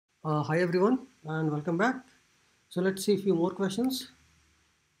Hi everyone and welcome back. So let's see a few more questions.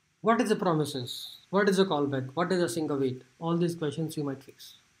 What is the promises? What is a callback? What is a async await? All these questions you might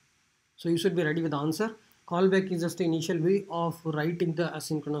face. So you should be ready with the answer. Callback is just the initial way of writing the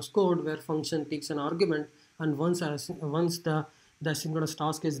asynchronous code where function takes an argument and once the asynchronous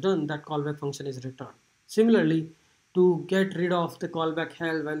task is done, that callback function is returned. Similarly, to get rid of the callback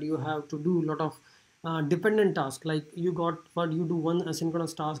hell when you have to do a lot of dependent task, like you do one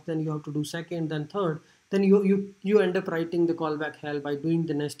asynchronous task, then you have to do second, then third, then you end up writing the callback hell by doing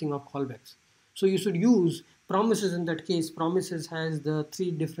the nesting of callbacks. So you should use promises. In that case, promises has the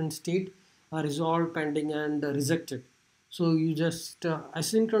three different state: resolved, pending, and rejected. So you just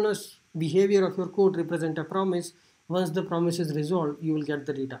asynchronous behavior of your code represent a promise. Once the promise is resolved, you will get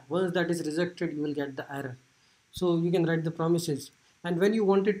the data. Once that is rejected, you will get the error. So you can write the promises. And when you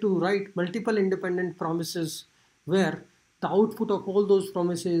wanted to write multiple independent promises where the output of all those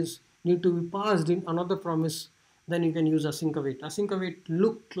promises need to be passed in another promise, then you can use async await. Async await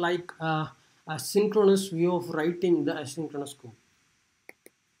looked like a synchronous way of writing the asynchronous code.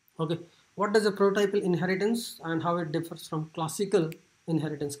 Okay, what is a prototypal inheritance and how it differs from classical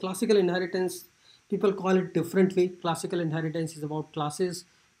inheritance? Classical inheritance, people call it different way. Classical inheritance is about classes,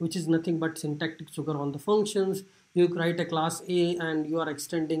 which is nothing but syntactic sugar on the functions. You write a class A and you are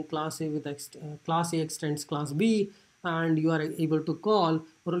extending class A with class A extends class B, and you are able to call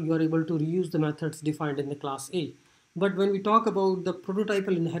or you are able to reuse the methods defined in the class A. But when we talk about the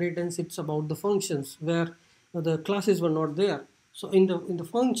prototypal inheritance, it's about the functions where the classes were not there. So in the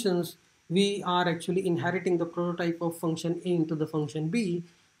functions, we are actually inheriting the prototype of function A into the function B,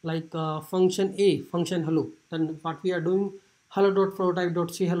 like function A, function hello. Then what we are doing,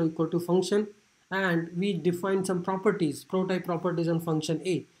 hello.prototype.say hello equal to function, and we define some properties, prototype properties on function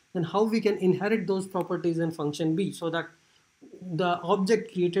A. Then how we can inherit those properties in function B so that the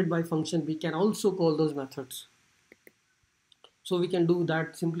object created by function B can also call those methods. So we can do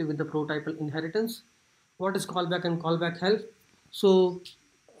that simply with the prototypal inheritance. What is callback and callback hell? So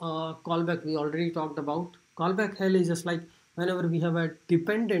callback we already talked about. Callback hell is just like whenever we have a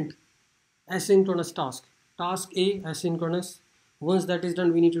dependent asynchronous task. Task A asynchronous. Once that is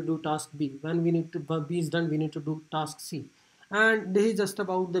done, we need to do task B. When B is done, we need to do task C. And this is just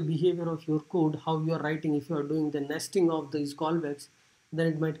about the behavior of your code, how you are writing. If you are doing the nesting of these callbacks, then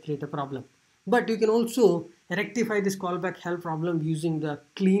it might create a problem. But you can also rectify this callback hell problem using the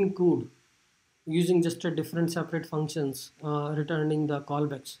clean code, using just a different separate functions returning the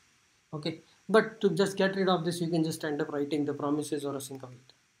callbacks. Okay, but to just get rid of this, you can just end up writing the promises or async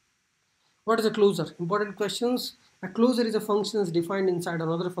await. What is a closure? Important questions. A closure is a function defined inside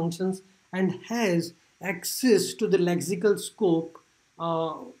another functions and has access to the lexical scope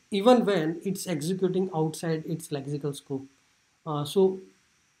uh, even when it's executing outside its lexical scope. So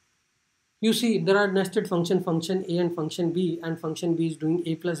you see, there are nested function A and function B, and function B is doing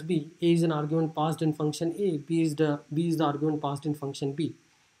A plus B. A is an argument passed in function A, B is the argument passed in function B.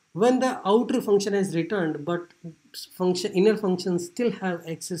 When the outer function is returned, but inner functions still have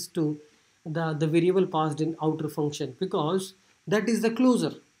access to the variable passed in outer function, because that is the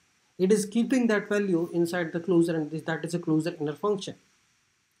closure. It is keeping that value inside the closure, and that is a closure inner function.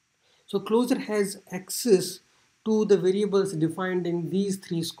 So closure has access to the variables defined in these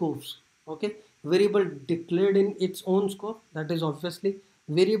three scopes. Okay, variable declared in its own scope, that is obviously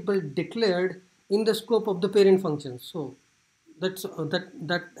variable declared in the scope of the parent function. So that's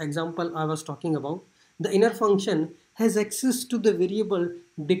that example I was talking about. The inner function has access to the variable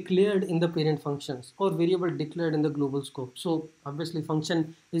declared in the parent functions or variable declared in the global scope. So obviously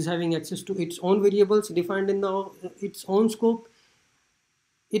function is having access to its own variables defined in its own scope.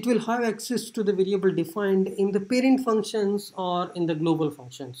 It will have access to the variable defined in the parent functions or in the global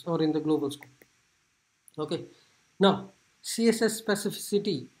functions or in the global scope. Okay, now CSS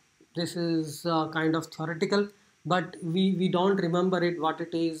specificity, this is kind of theoretical, but we don't remember it what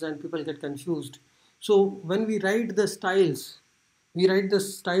it is and people get confused. So when we write the styles, we write the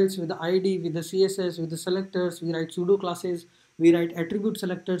styles with the ID, with the CSS, with the selectors, we write pseudo classes, we write attribute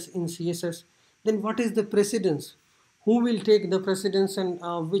selectors in CSS. Then what is the precedence? Who will take the precedence and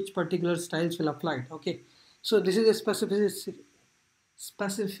which particular styles will apply? Okay, so this is a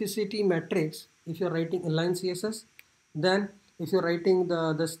specificity matrix if you're writing inline CSS. Then if you're writing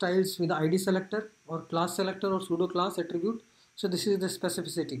the styles with the ID selector or class selector or pseudo class attribute, so this is the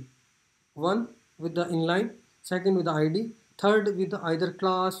specificity. One with the inline, second with the ID, third with the either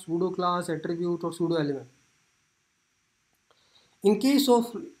class, pseudo class, attribute or pseudo element. In case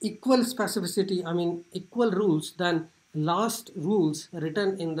of equal specificity, I mean equal rules, then last rules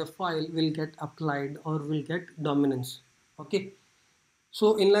written in the file will get applied or will get dominance. Okay,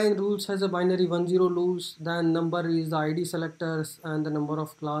 So inline rules has a binary 1-0 loose, then number is the ID selectors and the number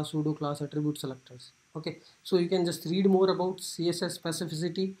of class pseudo class attribute selectors. Okay, so you can just read more about CSS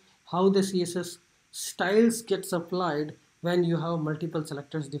specificity, how the CSS styles gets applied when you have multiple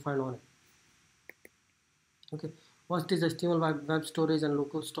selectors defined on it. Okay, what is HTML web storage and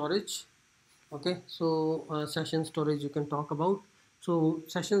local storage? Okay, so session storage you can talk about. So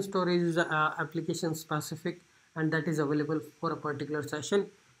session storage is application specific and that is available for a particular session.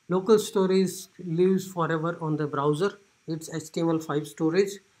 Local storage lives forever on the browser. It's HTML5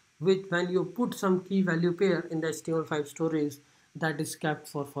 storage, which when you put some key value pair in the HTML5 storage, that is kept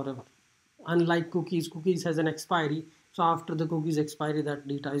for forever. Unlike cookies has an expiry, so after the cookies expiry that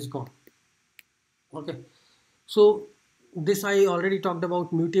data is gone. Okay, so this I already talked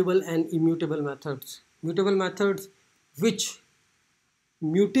about mutable and immutable methods. Mutable methods which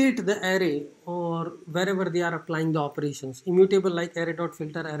mutate the array or wherever they are applying the operations. Immutable like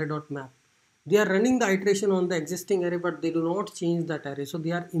array.filter, array.map. They are running the iteration on the existing array but they do not change that array. So they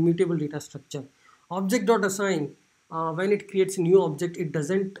are immutable data structure. Object.assign, when it creates a new object, it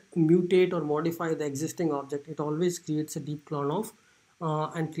doesn't mutate or modify the existing object. It always creates a deep clone of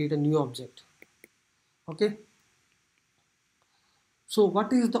and create a new object. Okay. So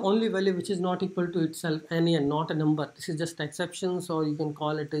what is the only value which is not equal to itself, any and not a number? This is just exceptions, or you can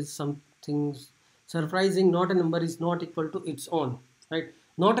call it as something surprising. Not a number is not equal to its own, right?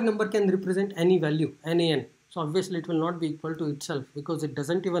 Not a number can represent any value, any n. So obviously it will not be equal to itself because it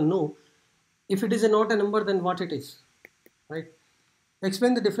doesn't even know if it is not a number then what it is, right?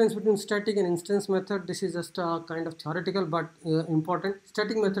 Explain the difference between static and instance method. This is just a kind of theoretical but important.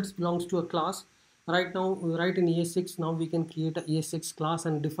 Static methods belongs to a class. Right now, right in ES6, now we can create a ES6 class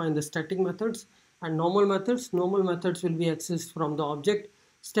and define the static methods and normal methods. Normal methods will be accessed from the object.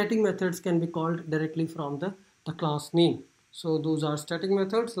 Static methods can be called directly from the class name. So those are static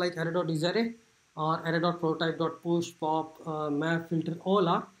methods like array.isArray or array.prototype.push, pop, map, filter, all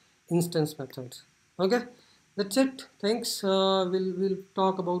are instance methods. Okay. That's it. Thanks. We'll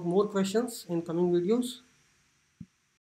talk about more questions in coming videos.